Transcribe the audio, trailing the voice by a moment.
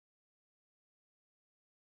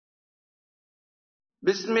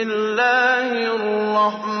بسم الله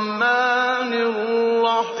الرحمن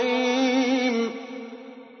الرحيم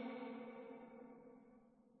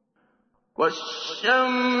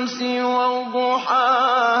والشمس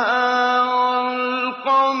وضحاها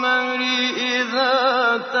والقمر إذا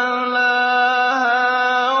تلاها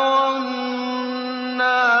والنهار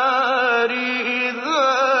إذا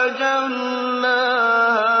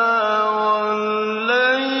جلاها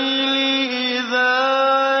والليل إذا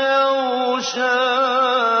يغشاها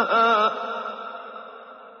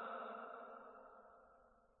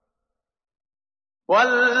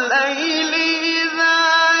والليل إذا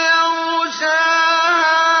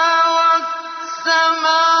يغشاها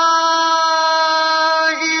والسماء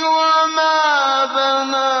وما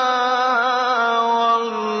بناها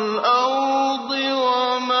والأرض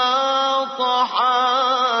وما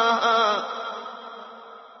طحاها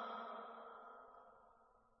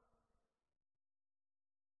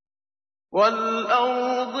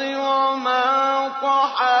والأرض وما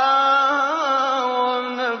طحاها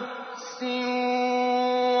ونفس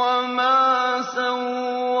وما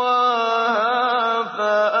سواها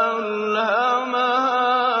فألهمها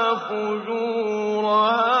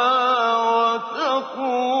فجورها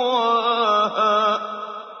وتقواها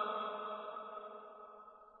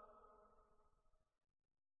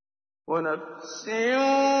ونفس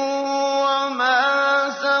وما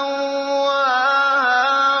سواها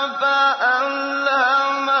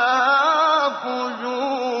فألهمها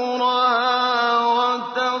فجورها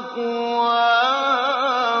وتقواها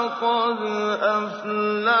قد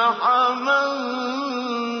أفلح من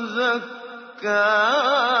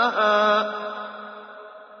زكاها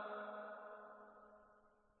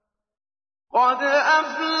قد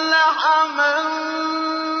أفلح من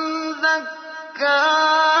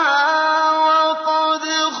زكاها وقد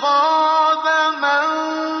خاب من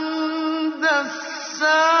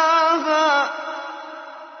دساها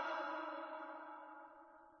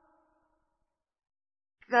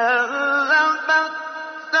كذبت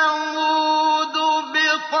ثمود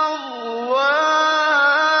بطغواها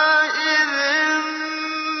إذ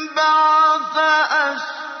انبعث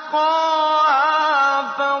أشقاها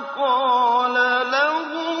فقال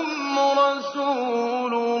لهم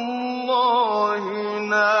رسول الله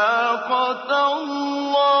ناقة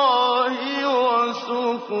الله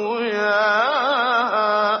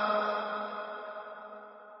وسقياها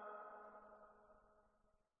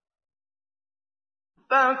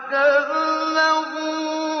فكذبوه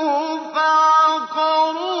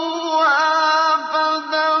فعقروها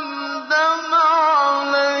فدمدم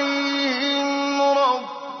عليهم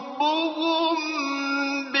ربهم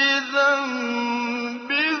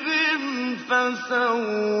بذنبهم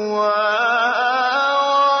فسواها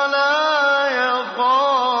ولا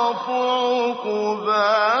يخاف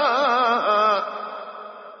عقباها.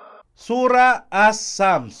 Sura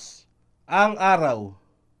As-Sams, ang araw.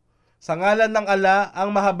 Sa ngalan ng Ala ang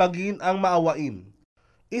mahabagin ang maawain.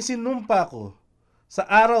 Isinumpa ko sa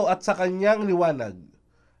araw at sa kanyang liwanag,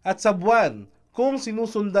 at sa buwan kung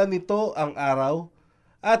sinusundan nito ang araw,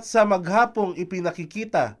 at sa maghapong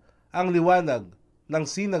ipinakikita ang liwanag ng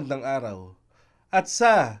sinag ng araw, at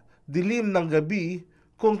sa dilim ng gabi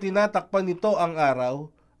kung tinatakpan nito ang araw,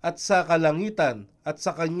 at sa kalangitan at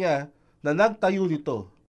sa kanya na nagtayo nito,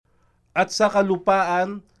 at sa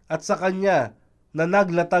kalupaan at sa kanya na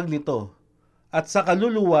naglatag nito, at sa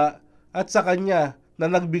kaluluwa at sa kanya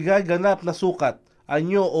na nagbigay ganap na sukat,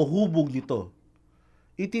 anyo o hubog nito.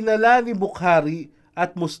 Itinala ni Bukhari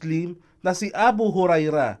at Muslim na si Abu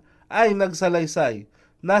Huraira ay nagsalaysay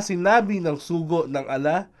na sinabi ng sugo ng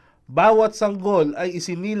Ala, bawat sanggol ay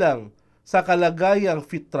isinilang sa kalagayang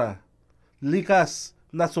fitra, likas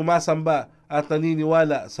na sumasamba at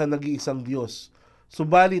naniniwala sa nag-iisang Diyos.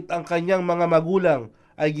 Subalit ang kanyang mga magulang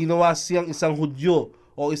ay ginawa siyang isang Hudyo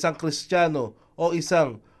o isang Kristiyano o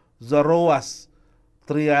isang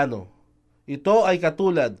Zoroastriano. Ito ay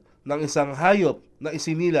katulad ng isang hayop na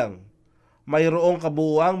isinilang. Mayroong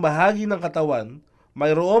kabuuang bahagi ng katawan,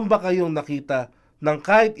 mayroon ba kayong nakita ng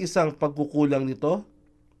kahit isang pagkukulang nito?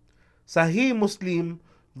 Sahih Muslim,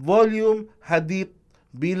 Volume Hadith,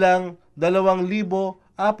 bilang 2048.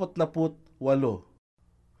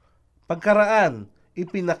 Pagkaraan,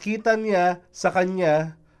 ipinakita niya sa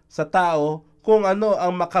kanya, sa tao, kung ano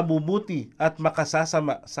ang makabubuti at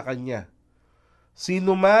makasasama sa kanya.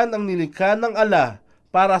 Sino man ang nilikha ng Ala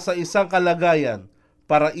para sa isang kalagayan,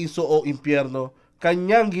 paraiso o impyerno,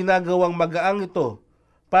 kanyang ginagawang magaang ito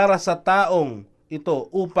para sa taong ito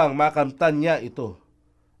upang makamtan niya ito.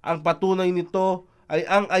 Ang patunay nito ay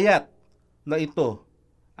ang ayat na ito,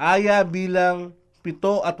 aya bilang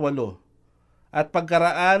 7 at 8. At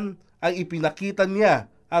pagkaraan ay ipinakita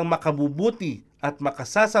niya ang makabubuti at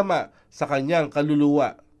makasasama sa kanyang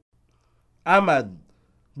kaluluwa. Amad,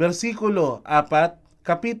 versikulo 4,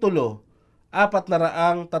 kapitulo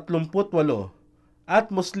 438, at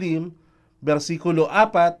Muslim, versikulo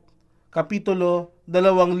 4, kapitulo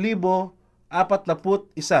 2041.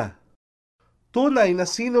 Tunay na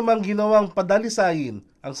sino mang ginawang padalisayin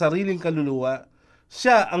ang sariling kaluluwa,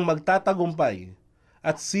 siya ang magtatagumpay.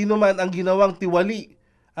 At sino man ang ginawang tiwali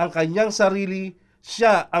ang kanyang sarili,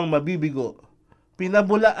 siya ang mabibigo.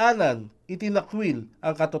 Pinabulaanan, itinakwil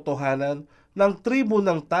ang katotohanan ng tribu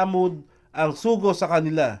ng Tamud ang sugo sa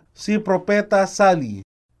kanila, si Propeta Sali.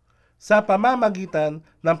 Sa pamamagitan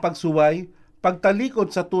ng pagsuway,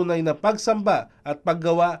 pagtalikod sa tunay na pagsamba at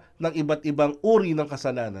paggawa ng iba't ibang uri ng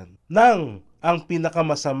kasalanan. Nang ang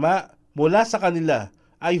pinakamasama mula sa kanila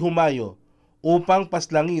ay humayo upang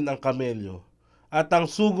paslangin ang kamelyo. At ang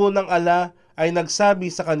sugo ng ala ay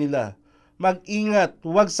nagsabi sa kanila, "Mag-ingat,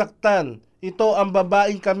 huwag saktan. Ito ang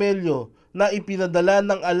babaeng kamelyo na ipinadala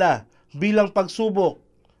ng ala bilang pagsubok,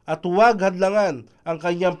 at huwag hadlangan ang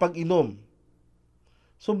kanyang pag-inom."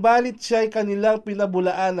 Subalit siya ay kanilang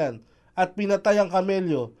pinabulaanan at pinatay ang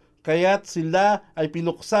kamelyo, kaya't sila ay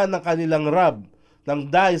pinuksan ng kanilang Rab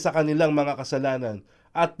ng dahil sa kanilang mga kasalanan,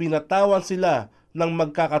 at pinatawan sila ng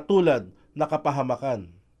magkakatulad na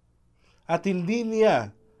kapahamakan. At hindi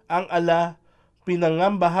niya ang ala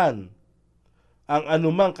pinangambahan ang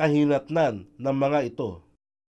anumang kahinatnan ng mga ito.